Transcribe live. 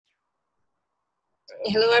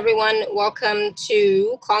Hello, everyone. Welcome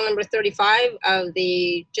to call number 35 of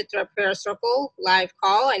the Chitra Prayer Circle live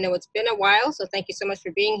call. I know it's been a while, so thank you so much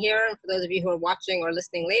for being here. And for those of you who are watching or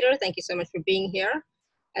listening later, thank you so much for being here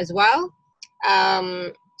as well.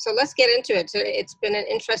 So let's get into it. So it's been an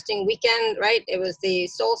interesting weekend, right? It was the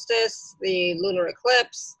solstice, the lunar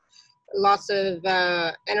eclipse, lots of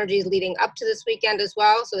energies leading up to this weekend as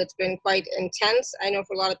well. So it's been quite intense. I know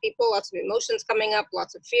for a lot of people, lots of emotions coming up,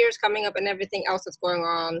 lots of fears coming up, and everything else that's going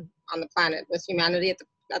on the planet with humanity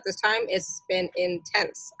at this time. It's been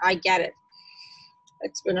intense. I get it.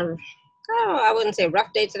 It's been I wouldn't say a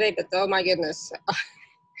rough day today, but oh my goodness.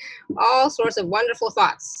 All sorts of wonderful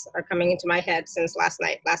thoughts are coming into my head since last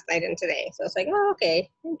night and today. So it's like, oh, okay,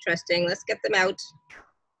 interesting. Let's get them out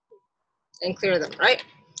and clear them, right?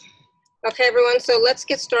 Okay, everyone, so let's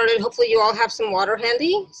get started. Hopefully you all have some water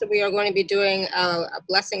handy. So we are going to be doing a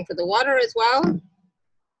blessing for the water as well.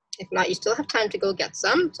 If not, you still have time to go get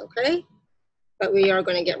some, it's okay. But we are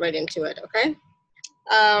going to get right into it, okay?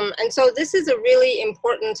 And so this is a really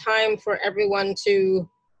important time for everyone to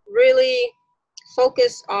really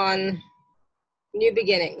focus on new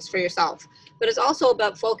beginnings for yourself. But it's also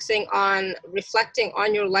about focusing on reflecting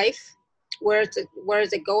on your life. Where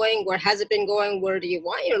is it going? Where has it been going? Where do you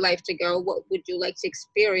want your life to go? What would you like to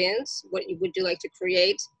experience? What would you like to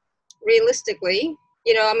create? Realistically,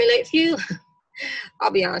 you know, I mean, like if you, I'll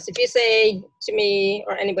be honest, if you say to me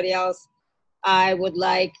or anybody else, I would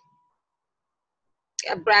like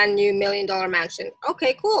a brand new $1 million mansion.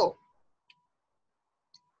 Okay, cool.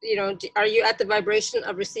 You know, are you at the vibration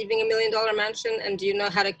of receiving $1 million mansion, and do you know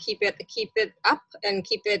how to keep it up and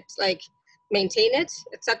keep it, like, maintain it,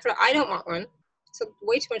 etc.? I don't want one. It's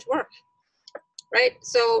way too much work, right?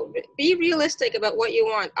 So be realistic about what you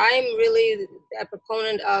want. I'm really a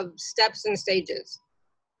proponent of steps and stages,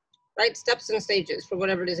 right? Steps and stages for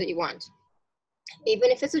whatever it is that you want. Even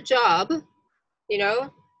if it's a job, you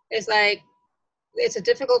know, it's like, it's a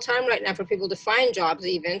difficult time right now for people to find jobs,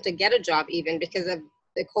 even to get a job, even because of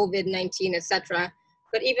the COVID-19, etc.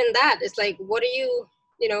 But even that, it's like, what are you,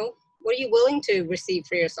 you know, what are you willing to receive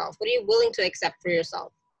for yourself? What are you willing to accept for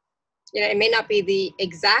yourself? You know, it may not be the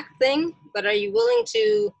exact thing, but are you willing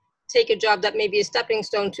to take a job that may be a stepping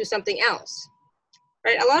stone to something else?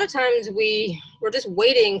 Right? A lot of times we're just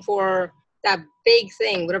waiting for that big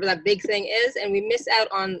thing, whatever that big thing is, and we miss out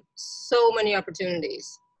on so many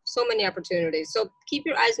opportunities. So many opportunities. So keep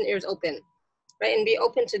your eyes and ears open, right? And be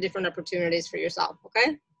open to different opportunities for yourself,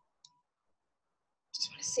 okay? Just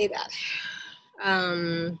want to say that.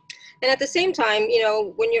 And at the same time, you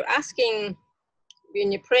know, when you're asking,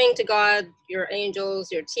 when you're praying to God, your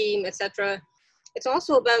angels, your team, etc., it's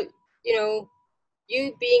also about, you know,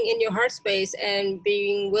 you being in your heart space and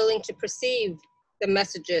being willing to perceive the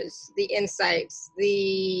messages, the insights,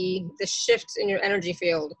 the shifts in your energy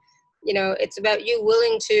field. You know, it's about you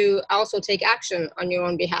willing to also take action on your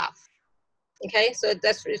own behalf. Okay, so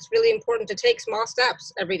it's really important to take small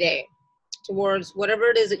steps every day towards whatever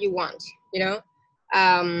it is that you want, you know.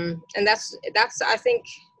 And that's I think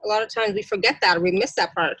a lot of times we forget that, or we miss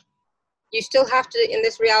that part. You still have to, in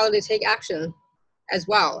this reality, take action as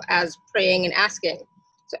well as praying and asking.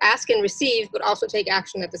 So ask and receive, but also take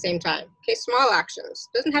action at the same time. Okay, small actions.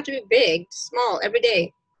 Doesn't have to be big, small, every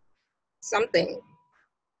day. Something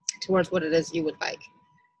towards what it is you would like.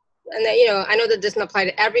 And that, you know, I know that doesn't apply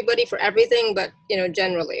to everybody for everything, but, you know,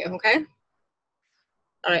 generally, okay?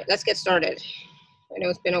 All right, let's get started. I know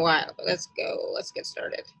it's been a while, but let's go. Let's get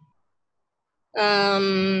started. Okay.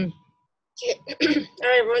 All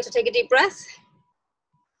right, everyone, so take a deep breath.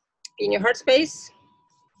 Be in your heart space.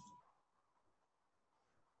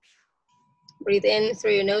 Breathe in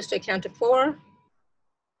through your nose to a count of 4.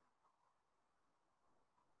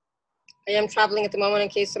 I am traveling at the moment, in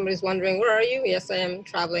case somebody's wondering, where are you? Yes, I am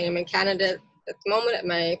traveling. I'm in Canada at the moment at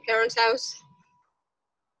my parents' house.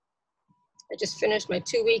 I just finished my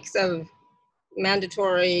 2 weeks of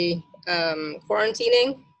mandatory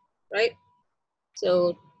quarantining, right?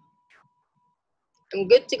 So I'm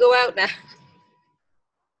good to go out now.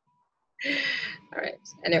 All right,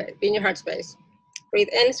 anyway, be in your heart space. Breathe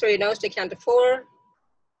in through your nose to count to 4.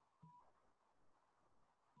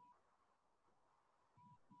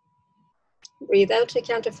 Breathe out to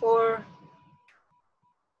count to 4.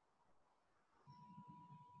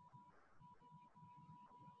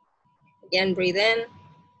 Again, breathe in.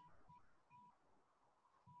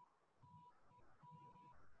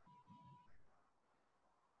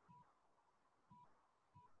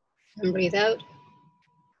 And breathe out.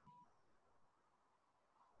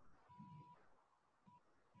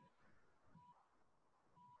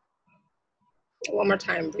 One more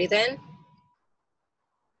time, breathe in.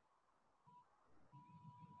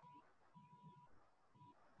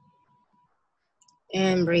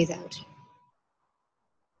 And breathe out.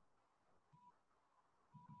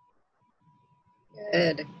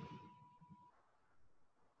 Good.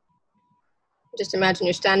 Just imagine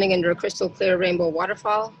you're standing under a crystal clear rainbow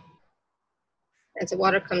waterfall. As the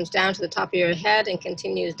water comes down to the top of your head and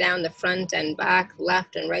continues down the front and back,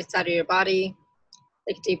 left and right side of your body.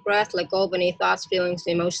 Take a deep breath, let go of any thoughts, feelings,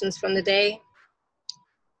 and emotions from the day.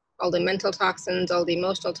 All the mental toxins, all the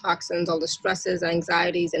emotional toxins, all the stresses,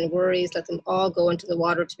 anxieties, and worries, let them all go into the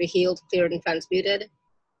water to be healed, cleared, and transmuted.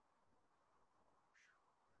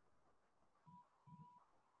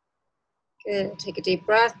 Good. Take a deep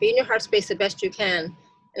breath. Be in your heart space the best you can,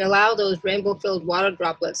 and allow those rainbow-filled water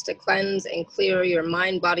droplets to cleanse and clear your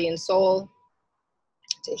mind, body, and soul,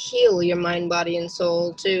 to heal your mind, body, and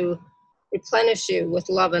soul, to replenish you with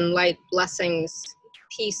love and light, blessings,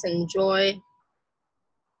 peace, and joy,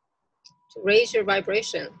 to raise your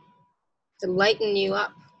vibration, to lighten you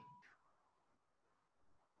up.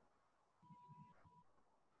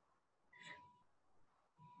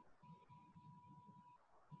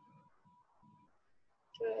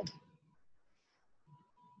 Good.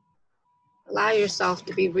 Allow yourself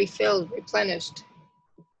to be refilled, replenished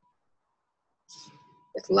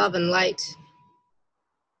with love and light.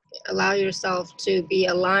 Allow yourself to be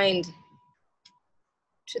aligned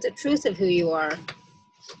to the truth of who you are.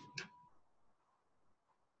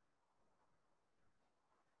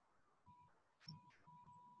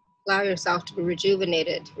 Allow yourself to be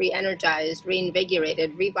rejuvenated, re-energized,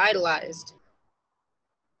 reinvigorated, revitalized.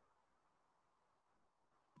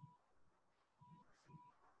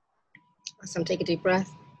 Awesome. Take a deep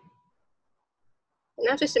breath. And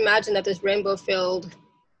now just imagine that this rainbow-filled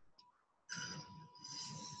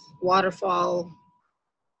waterfall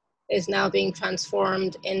is now being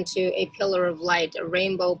transformed into a pillar of light, a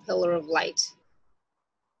rainbow pillar of light.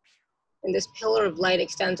 And this pillar of light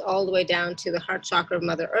extends all the way down to the heart chakra of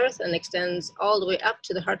Mother Earth and extends all the way up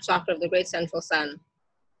to the heart chakra of the great central sun.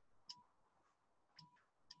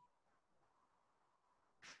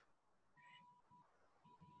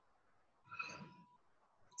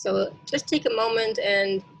 So just take a moment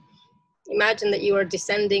and imagine that you are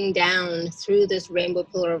descending down through this rainbow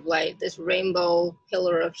pillar of light, this rainbow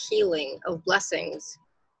pillar of healing, of blessings.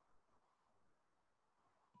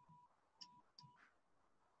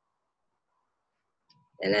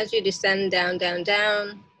 And as you descend down, down,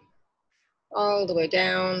 down, all the way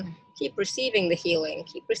down, keep receiving the healing,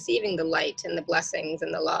 keep receiving the light and the blessings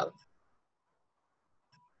and the love.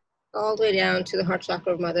 All the way down to the heart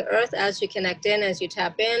chakra of Mother Earth. As you connect in, as you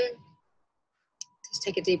tap in, just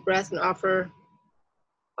take a deep breath and offer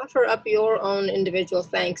up your own individual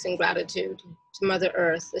thanks and gratitude to Mother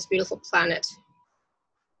Earth, this beautiful planet,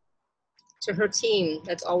 to her team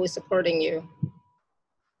that's always supporting you.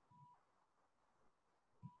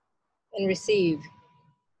 And receive.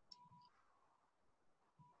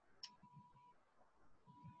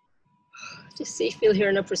 Just see, feel, hear,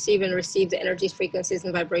 and perceive and receive the energies, frequencies,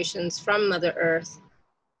 and vibrations from Mother Earth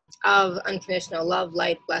of unconditional love,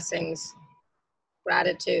 light, blessings,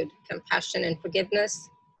 gratitude, compassion, and forgiveness,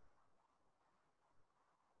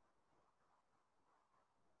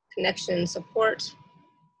 connection and support,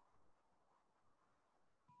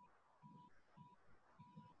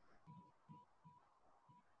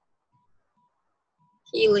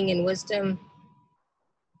 healing and wisdom,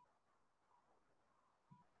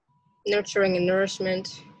 nurturing and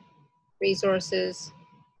nourishment, resources,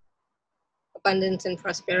 abundance and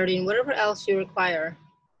prosperity, and whatever else you require.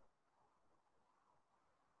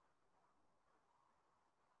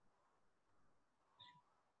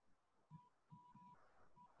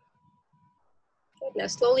 Now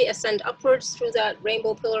slowly ascend upwards through that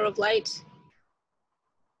rainbow pillar of light,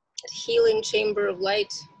 that healing chamber of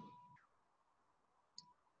light,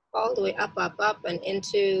 all the way up, up, up, and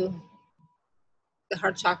into the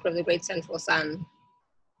heart chakra of the great central sun.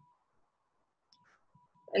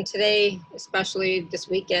 And today, especially this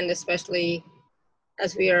weekend, especially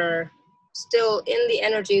as we are still in the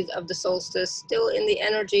energies of the solstice, still in the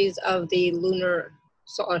energies of the lunar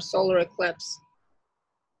or solar eclipse,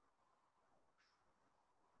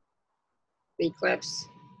 the eclipse,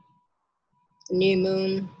 the new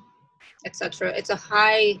moon, etc. It's a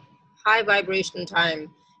high vibration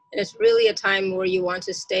time. And it's really a time where you want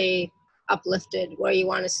to stay uplifted, where you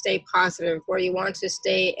want to stay positive, where you want to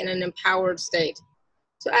stay in an empowered state.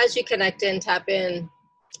 So as you connect in, tap in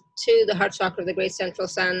to the heart chakra of the great central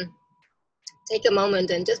sun, take a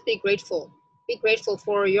moment and just be grateful. Be grateful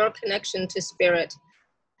for your connection to spirit,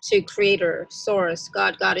 to creator, source,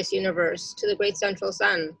 God, goddess, universe, to the great central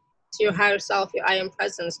sun, to your higher self, your I am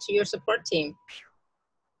presence, to your support team.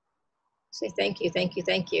 Say thank you, thank you,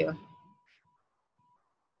 thank you.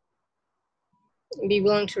 And be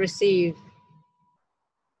willing to receive.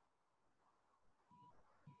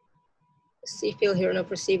 See, feel, hear, know,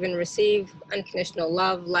 perceive, and receive unconditional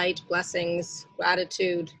love, light, blessings,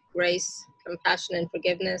 gratitude, grace, compassion, and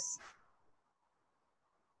forgiveness,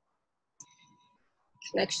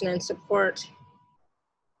 connection and support,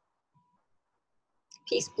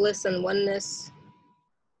 peace, bliss, and oneness,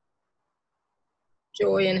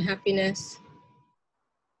 joy and happiness,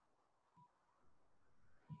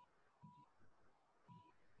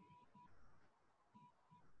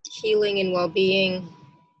 healing and well-being,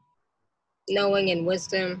 knowing and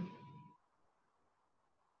wisdom,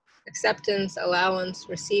 acceptance, allowance,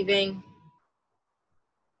 receiving,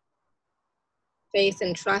 faith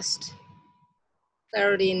and trust,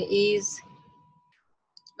 clarity and ease,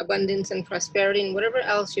 abundance and prosperity, and whatever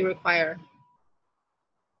else you require.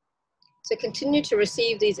 So continue to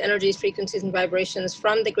receive these energies, frequencies, and vibrations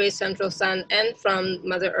from the great central sun and from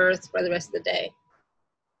Mother Earth for the rest of the day.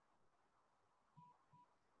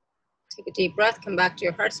 Take a deep breath, come back to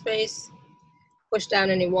your heart space, push down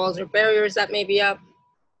any walls or barriers that may be up.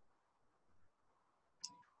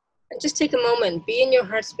 And just take a moment, be in your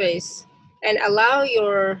heart space, and allow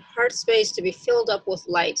your heart space to be filled up with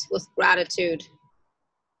light, with gratitude.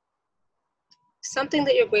 Something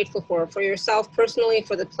that you're grateful for yourself personally,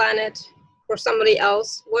 for the planet, for somebody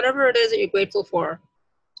else, whatever it is that you're grateful for.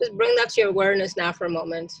 Just bring that to your awareness now for a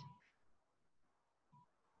moment.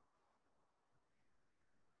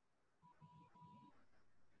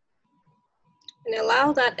 And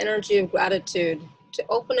allow that energy of gratitude to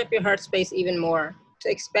open up your heart space even more, to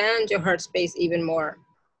expand your heart space even more.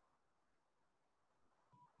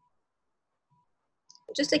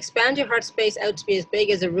 Just expand your heart space out to be as big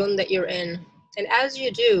as the room that you're in. And as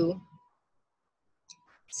you do,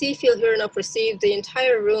 see, feel, hear, and perceive the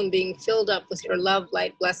entire room being filled up with your love,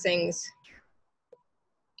 light, blessings,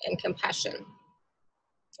 and compassion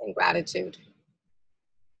and gratitude.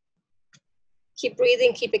 Keep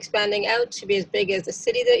breathing, keep expanding out to be as big as the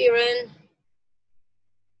city that you're in,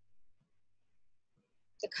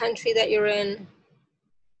 the country that you're in,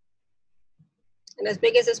 and as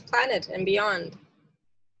big as this planet and beyond.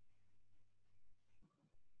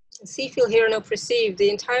 See, feel, hear, know, perceive the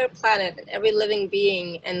entire planet and every living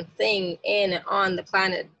being and thing in and on the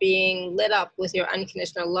planet being lit up with your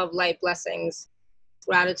unconditional love, light, blessings,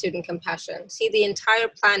 gratitude, and compassion. See the entire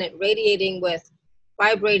planet radiating with,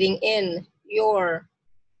 vibrating in your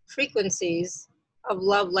frequencies of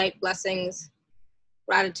love, light, blessings,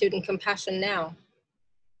 gratitude, and compassion now.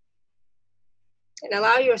 And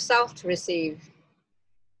allow yourself to receive.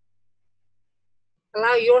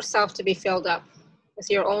 Allow yourself to be filled up with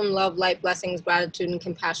your own love, light, blessings, gratitude, and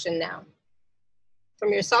compassion now.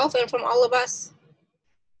 From yourself and from all of us.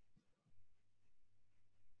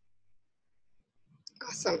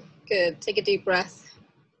 Awesome, good. Take a deep breath.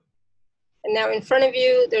 And now in front of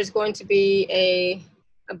you, there's going to be a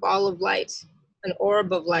ball of light, an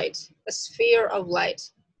orb of light, a sphere of light.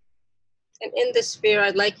 And in this sphere,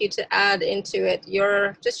 I'd like you to add into it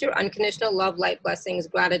just your unconditional love, light, blessings,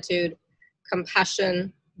 gratitude,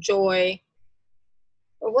 compassion, joy,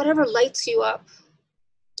 or whatever lights you up.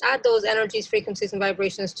 Add those energies, frequencies, and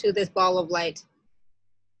vibrations to this ball of light.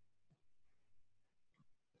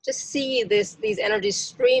 Just see these energies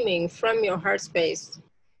streaming from your heart space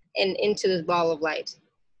and into this ball of light.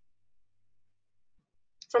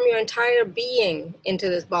 From your entire being into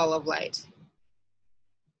this ball of light.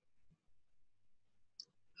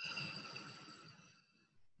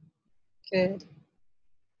 Good.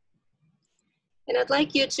 And I'd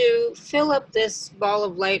like you to fill up this ball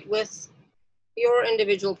of light with your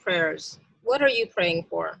individual prayers. What are you praying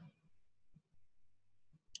for?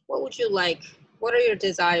 What would you like? What are your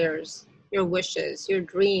desires, your wishes, your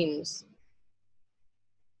dreams?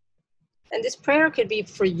 And this prayer could be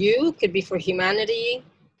for you, could be for humanity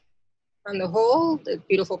on the whole, the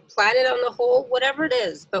beautiful planet on the whole, whatever it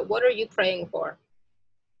is. But what are you praying for?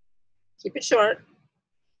 Keep it short.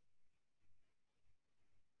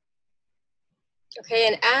 Okay,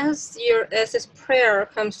 and as this prayer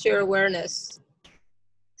comes to your awareness,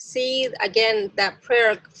 see again that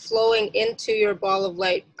prayer flowing into your ball of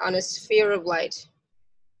light on a sphere of light,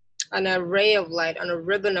 on a ray of light, on a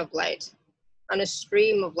ribbon of light, on a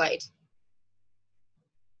stream of light.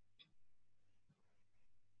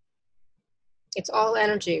 It's all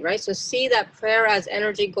energy, right? So see that prayer as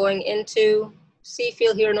energy going into, see,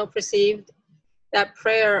 feel, hear, know, perceive, that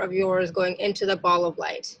prayer of yours going into the ball of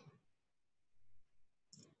light.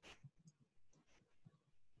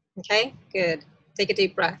 Okay, good. Take a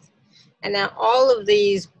deep breath. And now all of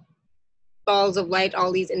these balls of light,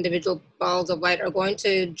 all these individual balls of light are going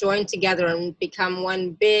to join together and become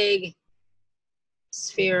one big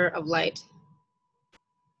sphere of light.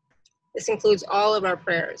 This includes all of our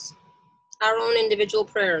prayers, our own individual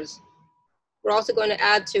prayers. We're also going to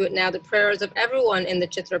add to it now the prayers of everyone in the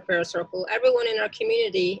Chitra prayer circle, everyone in our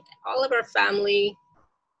community, all of our family,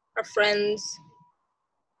 our friends.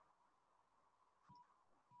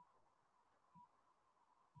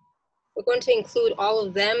 We're going to include all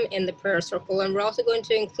of them in the prayer circle, and we're also going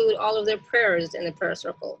to include all of their prayers in the prayer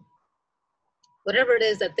circle. Whatever it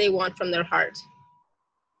is that they want from their heart,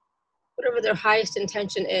 whatever their highest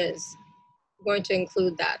intention is, we're going to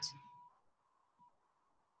include that.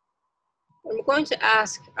 And we're going to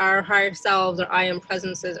ask our higher selves, our I Am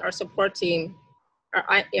Presences, our support team,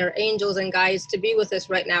 our angels and guides to be with us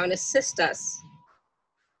right now and assist us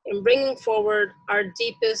in bringing forward our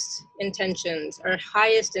deepest intentions, our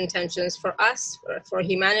highest intentions for us, for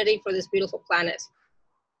humanity, for this beautiful planet.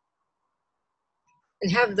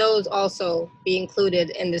 And have those also be included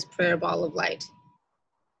in this prayer ball of light.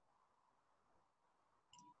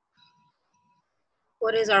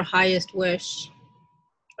 What is our highest wish,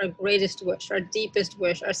 our greatest wish, our deepest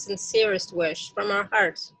wish, our sincerest wish from our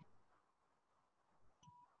hearts?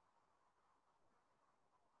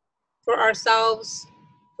 For ourselves,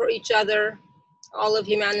 for each other, all of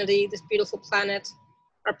humanity, this beautiful planet,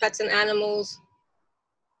 our pets and animals.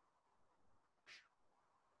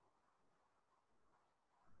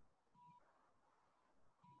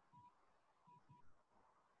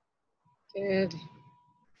 Good.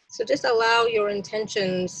 So just allow your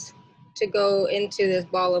intentions to go into this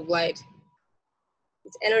ball of light.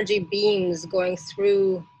 It's energy beams going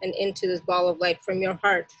through and into this ball of light from your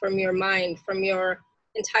heart, from your mind, from your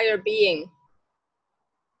entire being.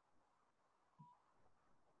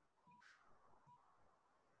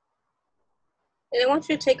 And I want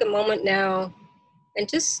you to take a moment now and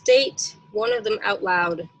just state one of them out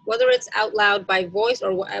loud, whether it's out loud by voice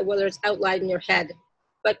or whether it's out loud in your head,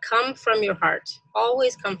 but come from your heart.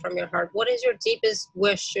 Always come from your heart. What is your deepest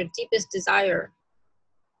wish, your deepest desire?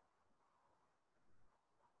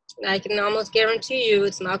 And I can almost guarantee you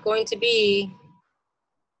it's not going to be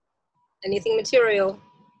anything material.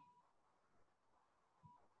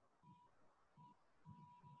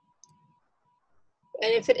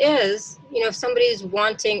 And if it is, you know, if somebody's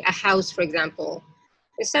wanting a house, for example,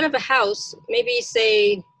 instead of a house, maybe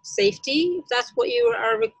say safety, if that's what you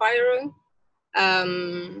are requiring,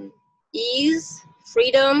 ease,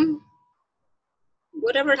 freedom,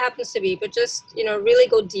 whatever it happens to be, but just, you know, really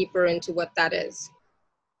go deeper into what that is.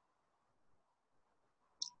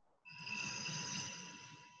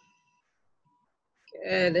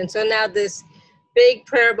 Good. And so now this big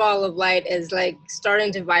prayer ball of light is like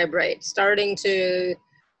starting to vibrate, starting to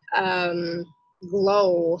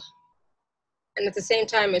glow. And at the same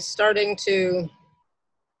time, it's starting to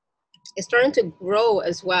grow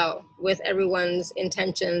as well with everyone's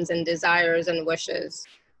intentions and desires and wishes.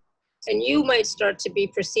 And you might start to be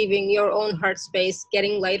perceiving your own heart space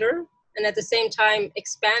getting lighter, and at the same time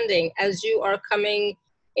expanding as you are coming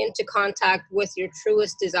into contact with your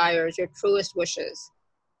truest desires, your truest wishes.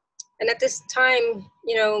 And at this time,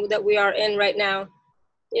 you know, that we are in right now,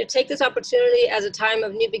 you know, take this opportunity as a time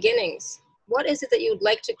of new beginnings. What is it that you would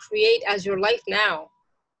like to create as your life now?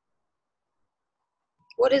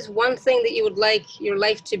 What is one thing that you would like your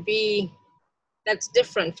life to be that's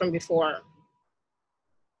different from before?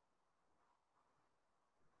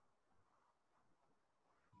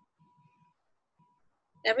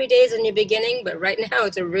 Every day is a new beginning, but right now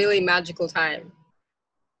it's a really magical time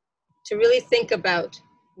to really think about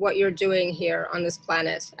what you're doing here on this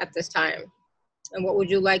planet at this time. And what would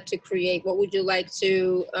you like to create? What would you like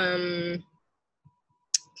to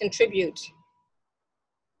contribute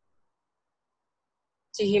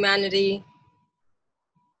to humanity,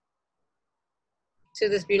 to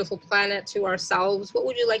this beautiful planet, to ourselves? What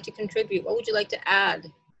would you like to contribute? What would you like to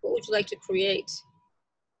add? What would you like to create?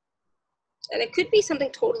 And it could be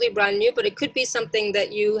something totally brand new, but it could be something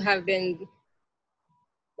that you have been,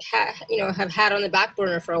 have had on the back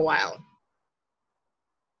burner for a while.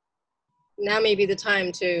 Now may be the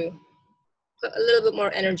time to put a little bit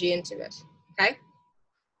more energy into it, okay?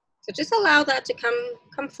 So just allow that to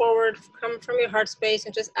come forward, come from your heart space,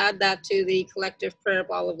 and just add that to the collective prayer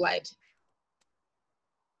ball of light.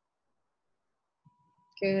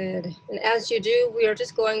 Good. And as you do, we are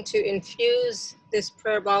just going to infuse this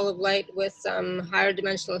prayer ball of light with some higher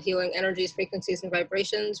dimensional healing energies, frequencies, and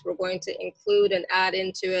vibrations. We're going to include and add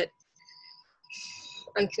into it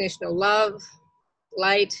unconditional love,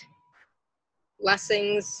 light,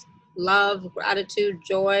 blessings, love, gratitude,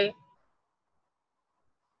 joy,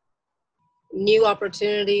 new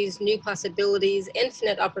opportunities, new possibilities,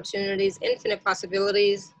 infinite opportunities, infinite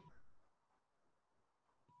possibilities.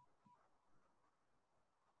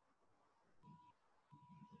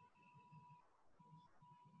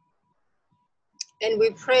 And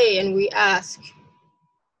we pray and we ask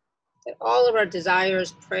that all of our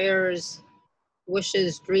desires, prayers,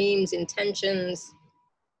 wishes, dreams, intentions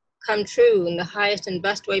come true in the highest and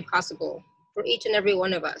best way possible for each and every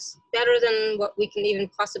one of us, better than what we can even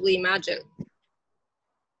possibly imagine.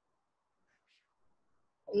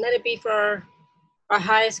 And let it be for our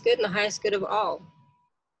highest good and the highest good of all.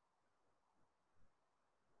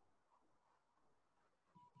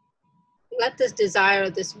 Let this desire,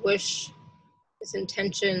 this wish, this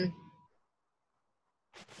intention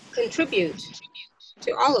contribute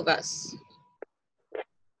to all of us.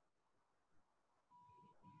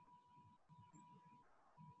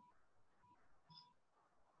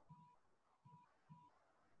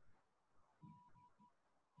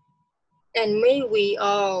 And may we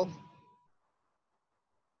all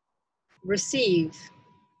receive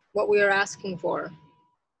what we are asking for.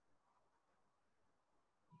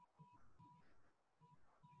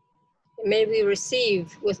 And may we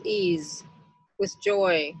receive with ease, with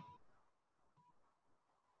joy,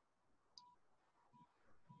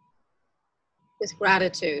 with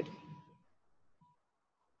gratitude.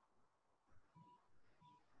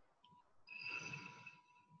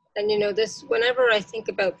 And you know, this, whenever I think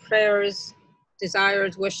about prayers,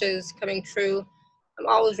 desires, wishes coming true, I'm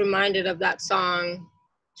always reminded of that song.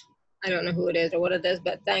 I don't know who it is or what it is,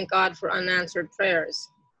 but thank God for unanswered prayers.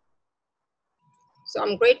 So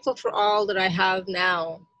I'm grateful for all that I have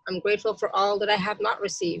now. I'm grateful for all that I have not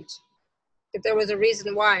received. If there was a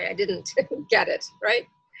reason why I didn't get it, right?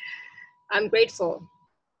 I'm grateful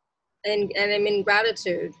and I'm in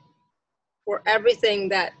gratitude for everything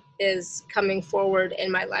that is coming forward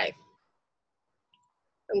in my life.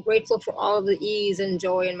 I'm grateful for all of the ease and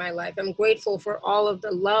joy in my life. I'm grateful for all of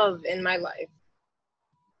the love in my life.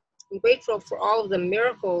 I'm grateful for all of the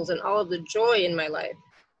miracles and all of the joy in my life.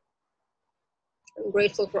 I'm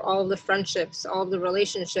grateful for all of the friendships, all of the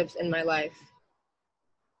relationships in my life.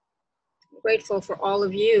 I'm grateful for all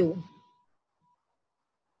of you.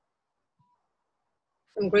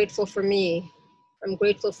 I'm grateful for me. I'm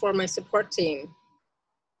grateful for my support team.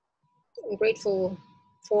 I'm grateful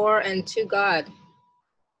for and to God,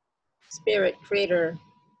 Spirit, Creator,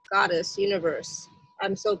 Goddess, Universe.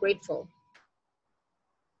 I'm so grateful.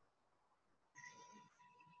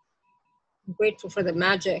 I'm grateful for the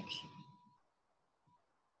magic.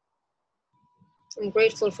 I'm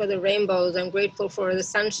grateful for the rainbows. I'm grateful for the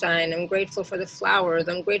sunshine. I'm grateful for the flowers.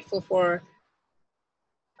 I'm grateful for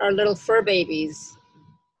our little fur babies.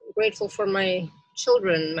 I'm grateful for my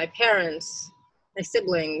children, my parents, my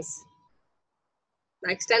siblings,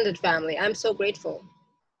 my extended family. I'm so grateful.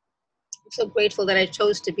 I'm so grateful that I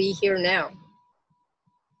chose to be here now.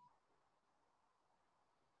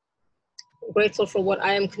 I'm grateful for what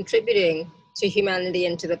I am contributing to humanity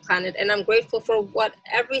and to the planet. And I'm grateful for what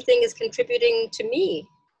everything is contributing to me.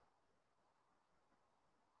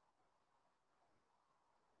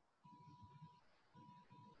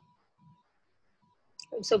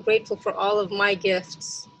 I'm so grateful for all of my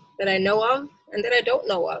gifts that I know of and that I don't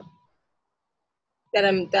know of, that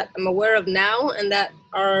I'm aware of now and that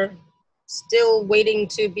are still waiting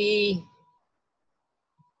to be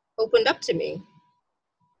opened up to me.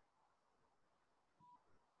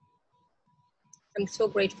 I'm so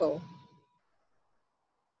grateful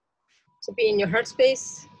to be in your heart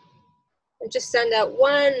space and just send out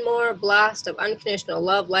one more blast of unconditional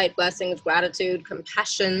love, light, blessings, gratitude,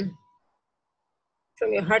 compassion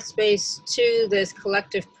from your heart space to this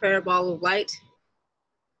collective prayer ball of light.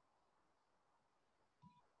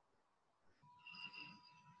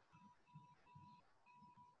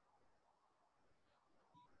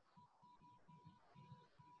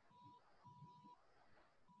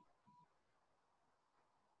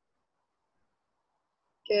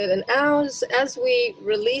 Good. And as we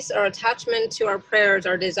release our attachment to our prayers,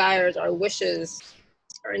 our desires, our wishes,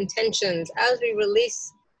 our intentions, as we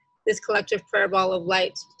release this collective prayer ball of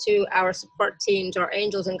light to our support team, to our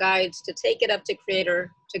angels and guides, to take it up to Creator,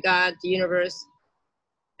 to God, the universe,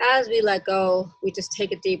 as we let go, we just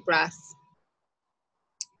take a deep breath.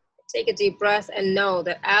 Take a deep breath and know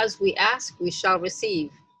that as we ask, we shall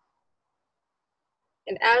receive.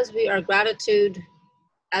 And as we are in gratitude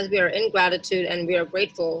and we are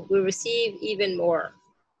grateful, we receive even more.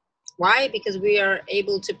 Why? Because we are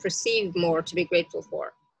able to perceive more to be grateful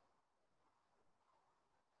for.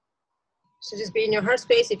 So just be in your heart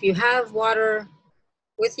space. If you have water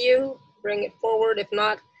with you, bring it forward. If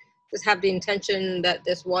not, just have the intention that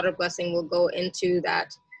this water blessing will go into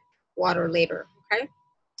that water later, okay?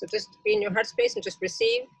 So just be in your heart space and just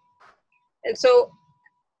receive. And so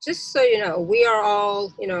just so you know, we are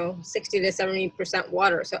all, 60 to 70%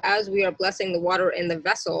 water. So as we are blessing the water in the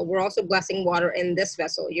vessel, we're also blessing water in this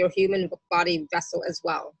vessel, your human body vessel as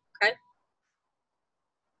well. Okay.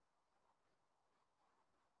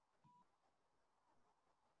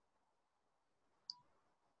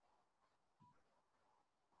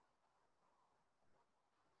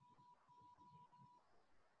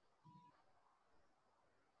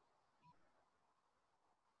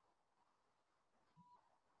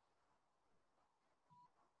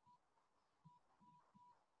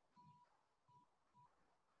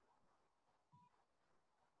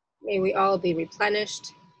 May we all be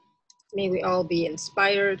replenished. May we all be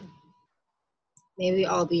inspired. May we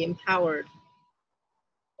all be empowered.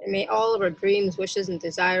 And may all of our dreams, wishes, and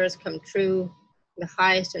desires come true in the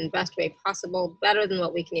highest and best way possible, better than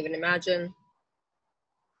what we can even imagine,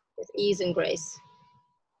 with ease and grace.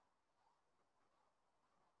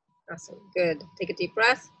 Awesome. Good. Take a deep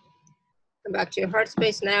breath. Come back to your heart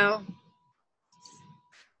space now.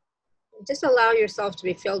 Just allow yourself to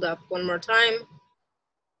be filled up one more time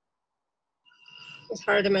with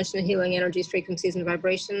higher dimensional healing energies, frequencies, and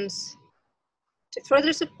vibrations to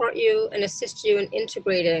further support you and assist you in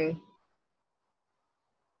integrating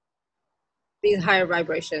these higher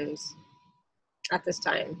vibrations at this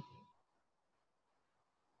time.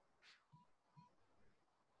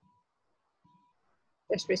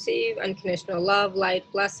 Just receive unconditional love, light,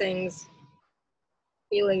 blessings,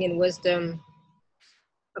 healing and wisdom,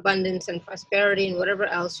 abundance and prosperity, and whatever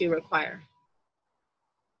else you require.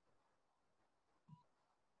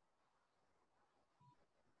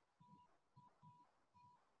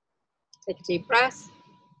 Take a deep breath.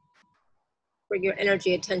 Bring your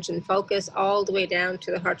energy, attention, focus all the way down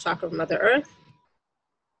to the heart chakra of Mother Earth.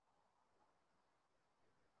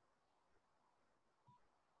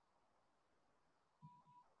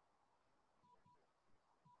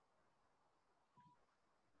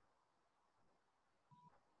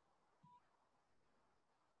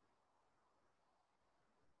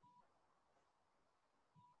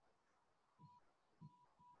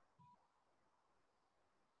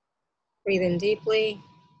 Breathe in deeply.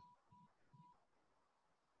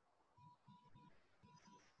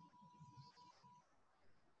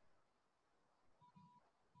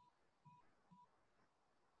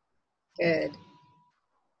 Good.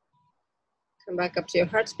 Come back up to your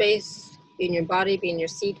heart space. Be in your body, be in your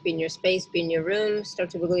seat, be in your space, be in your room.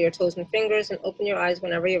 Start to wiggle your toes and fingers and open your eyes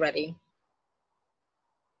whenever you're ready.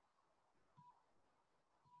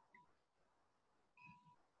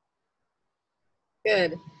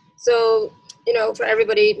 Good. So, for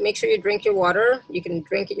everybody, make sure you drink your water. You can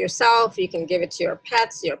drink it yourself. You can give it to your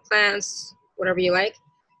pets, your plants, whatever you like.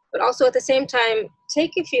 But also at the same time,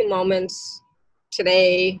 take a few moments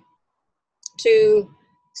today to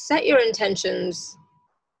set your intentions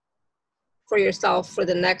for yourself for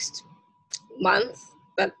the next month,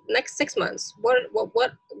 but next 6 months. What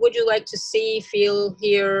would you like to see, feel,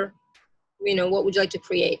 hear? What would you like to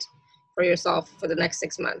create for yourself for the next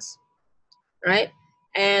 6 months, right?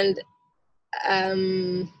 And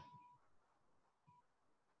and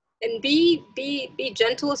be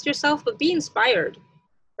gentle with yourself, but be inspired,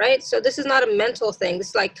 right? So this is not a mental thing. This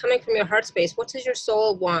is like coming from your heart space. What does your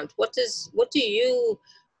soul want? What do you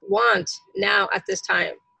want now at this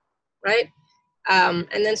time, right? And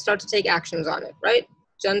then start to take actions on it, right?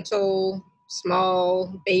 Gentle,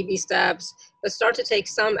 small, baby steps, but start to take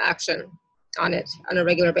some action on it on a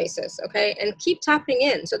regular basis, okay? And keep tapping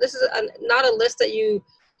in. So this is not a list that you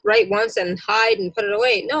write once and hide and put it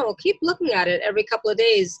away. No, keep looking at it every couple of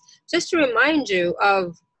days just to remind you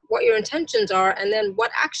of what your intentions are and then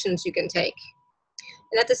what actions you can take.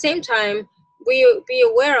 And at the same time, be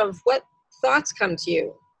aware of what thoughts come to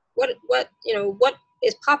you. What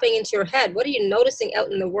is popping into your head? What are you noticing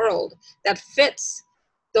out in the world that fits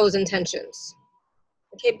those intentions?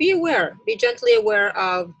 Okay, be aware. Be gently aware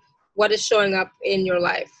of what is showing up in your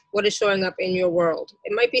life, what is showing up in your world.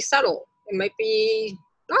 It might be subtle. It might be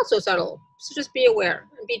not so subtle. So just be aware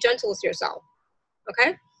and be gentle with yourself.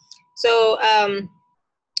 Okay? So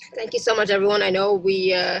thank you so much, everyone. I know we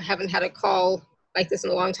haven't had a call like this in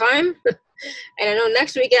a long time. And I know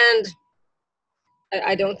next weekend,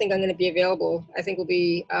 I don't think I'm going to be available. I think we'll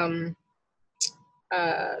be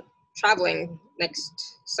traveling next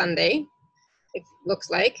Sunday, it looks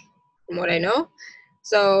like, from what I know.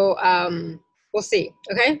 So we'll see.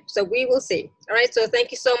 Okay, so we will see. All right, so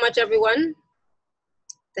thank you so much, everyone.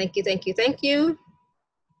 Thank you, thank you, thank you.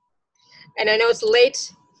 And I know it's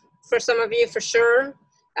late for some of you, for sure.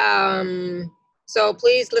 So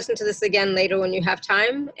please listen to this again later when you have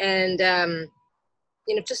time, and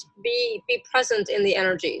just be present in the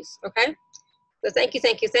energies. Okay. So thank you,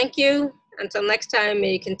 thank you, thank you. Until next time,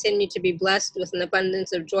 may you continue to be blessed with an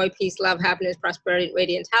abundance of joy, peace, love, happiness, prosperity, and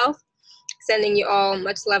radiant health. Sending you all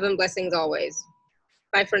much love and blessings always.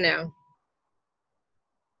 Bye for now.